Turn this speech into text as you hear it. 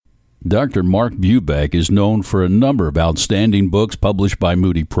Dr. Mark Bubeck is known for a number of outstanding books published by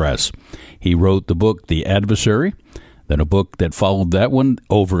Moody Press. He wrote the book The Adversary, then a book that followed that one,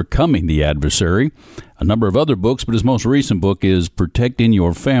 Overcoming the Adversary, a number of other books, but his most recent book is Protecting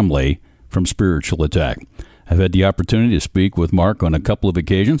Your Family from Spiritual Attack. I've had the opportunity to speak with Mark on a couple of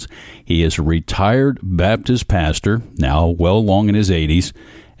occasions. He is a retired Baptist pastor, now well along in his 80s,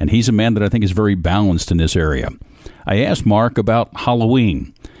 and he's a man that I think is very balanced in this area. I asked Mark about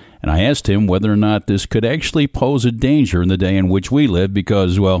Halloween, and I asked him whether or not this could actually pose a danger in the day in which we live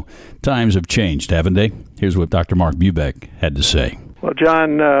because, well, times have changed, haven't they? Here's what Dr. Mark Bubeck had to say. Well,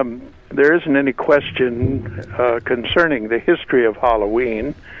 John, there isn't any question concerning the history of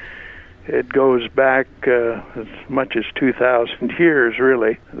Halloween. It goes back as much as 2,000 years,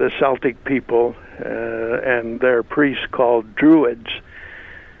 really. The Celtic people and their priests called Druids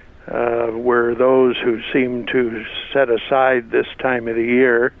were those who seemed to set aside this time of the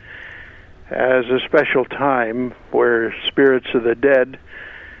year as a special time where spirits of the dead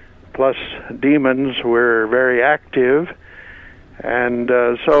plus demons were very active. And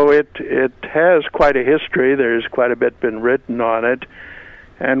so it has quite a history. There's quite a bit been written on it.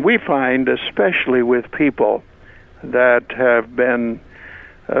 And we find, especially with people that have been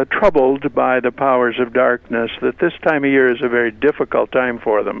troubled by the powers of darkness, that this time of year is a very difficult time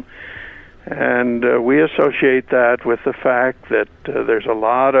for them. And we associate that with the fact that there's a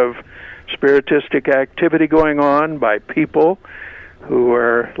lot of spiritistic activity going on by people who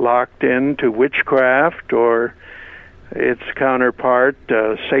are locked into witchcraft or its counterpart,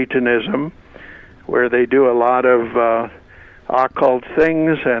 Satanism, where they do a lot of occult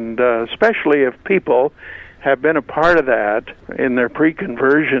things, and especially if people have been a part of that in their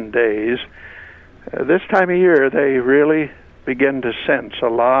pre-conversion days, this time of year they really begin to sense a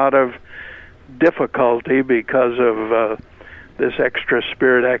lot of difficulty because of this extra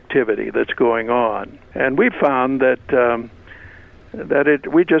spirit activity that's going on. And we found that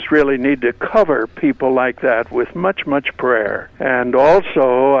we just really need to cover people like that with much, much prayer. And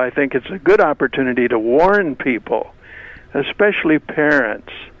also, I think it's a good opportunity to warn people, especially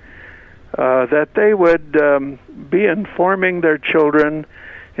parents, that they would be informing their children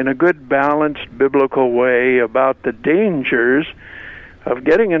in a good, balanced, biblical way about the dangers of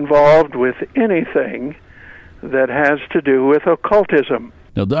getting involved with anything that has to do with occultism.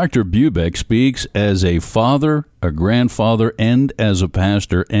 Now, Dr. Bubeck speaks as a father, a grandfather, and as a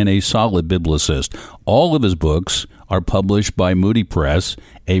pastor, and a solid biblicist. All of his books are published by Moody Press,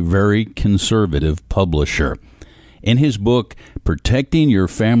 a very conservative publisher. In his book, Protecting Your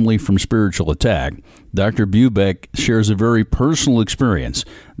Family from Spiritual Attack, Dr. Bubeck shares a very personal experience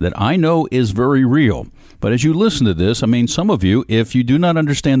that I know is very real. But as you listen to this, I mean, some of you, if you do not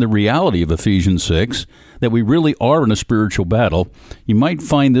understand the reality of Ephesians 6, that we really are in a spiritual battle, you might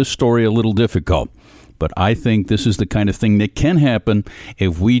find this story a little difficult. But I think this is the kind of thing that can happen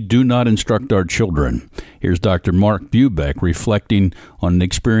if we do not instruct our children. Here's Dr. Mark Bubeck reflecting on an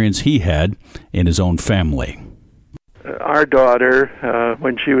experience he had in his own family. Our daughter,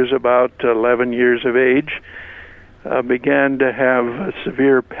 when she was about 11 years of age, began to have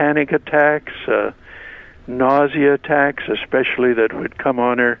severe panic attacks, nausea attacks, especially that would come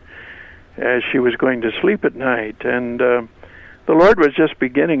on her as she was going to sleep at night. And the Lord was just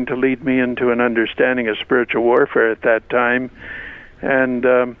beginning to lead me into an understanding of spiritual warfare at that time.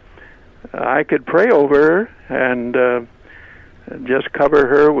 And I could pray over her and just cover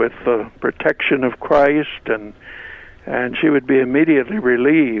her with the protection of Christ, and she would be immediately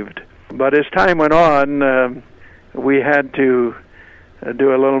relieved. But as time went on, we had to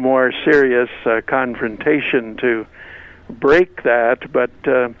do a little more serious confrontation to break that. But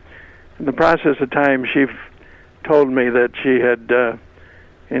in the process of time, she told me that she had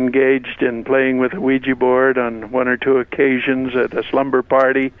engaged in playing with a Ouija board on one or two occasions at a slumber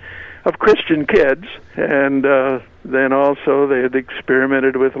party of Christian kids. And then also they had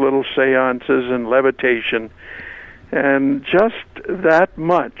experimented with little seances and levitation. And just that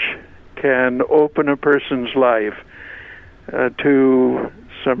much can open a person's life to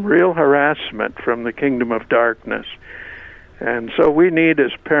some real harassment from the kingdom of darkness. And so we need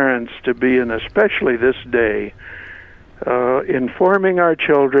as parents to be, and especially this day, informing our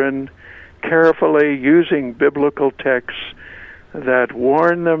children carefully, using biblical texts that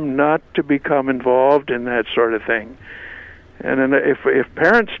warn them not to become involved in that sort of thing. And then if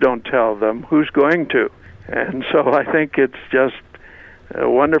parents don't tell them, who's going to? And so I think it's just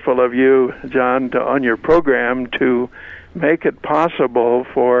wonderful of you, John, on your program to make it possible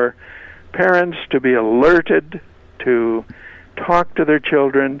for parents to be alerted, to talk to their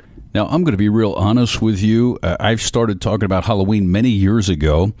children. Now, I'm going to be real honest with you. I've started talking about Halloween many years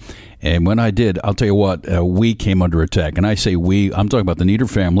ago, and when I did, I'll tell you what, we came under attack. And I say we, I'm talking about the Nieder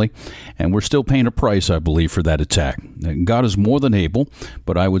family, and we're still paying a price, I believe, for that attack. God is more than able,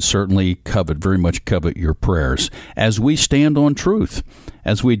 but I would certainly very much covet your prayers as we stand on truth,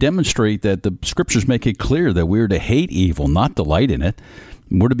 as we demonstrate that the Scriptures make it clear that we're to hate evil, not delight in it.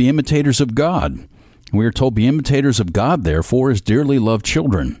 We're to be imitators of God. We are told, be imitators of God, therefore, as dearly loved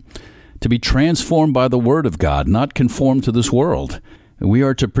children, to be transformed by the Word of God, not conform to this world. We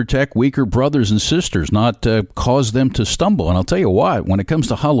are to protect weaker brothers and sisters, not cause them to stumble. And I'll tell you what, when it comes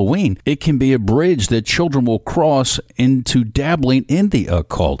to Halloween, it can be a bridge that children will cross into dabbling in the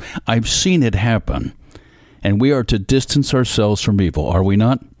occult. I've seen it happen. And we are to distance ourselves from evil, are we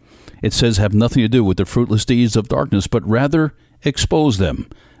not? It says, have nothing to do with the fruitless deeds of darkness, but rather expose them.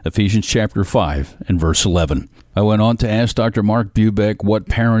 Ephesians chapter 5 and verse 11. I went on to ask Dr. Mark Bubeck what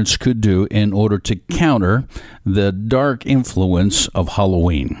parents could do in order to counter the dark influence of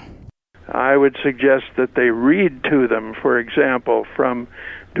Halloween. I would suggest that they read to them, for example, from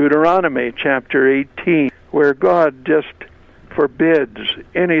Deuteronomy chapter 18, where God just forbids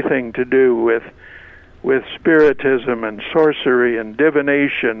anything to do with spiritism and sorcery and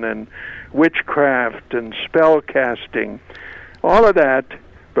divination and witchcraft and spell casting. All of that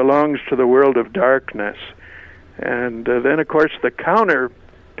belongs to the world of darkness. And then, of course, the counter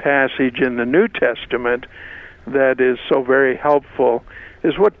passage in the New Testament that is so very helpful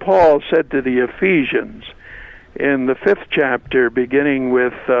is what Paul said to the Ephesians in the 5th chapter, beginning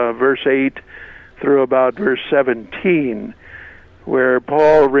with verse 8 through about verse 17, where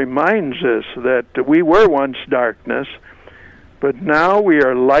Paul reminds us that we were once darkness, but now we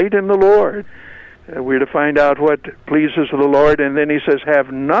are light in the Lord. We're to find out what pleases the Lord, and then he says,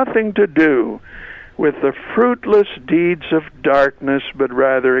 have nothing to do with the fruitless deeds of darkness, but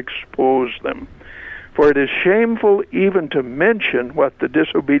rather expose them. For it is shameful even to mention what the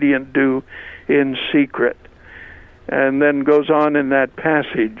disobedient do in secret. And then goes on in that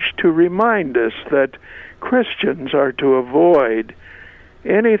passage to remind us that Christians are to avoid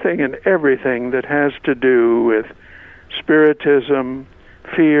anything and everything that has to do with spiritism,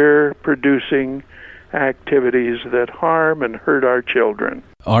 fear-producing activities that harm and hurt our children.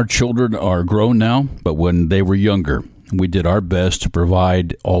 Our children are grown now, but when they were younger, we did our best to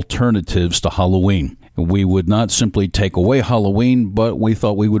provide alternatives to Halloween. We would not simply take away Halloween, but we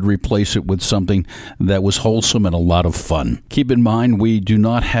thought we would replace it with something that was wholesome and a lot of fun. Keep in mind, we do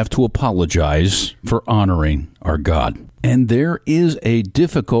not have to apologize for honoring our God. And there is a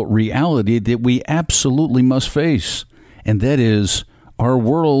difficult reality that we absolutely must face, and that is our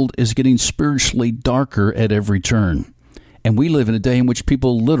world is getting spiritually darker at every turn. And we live in a day in which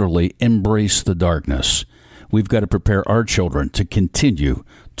people literally embrace the darkness. We've got to prepare our children to continue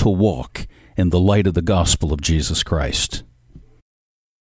to walk in the light of the gospel of Jesus Christ.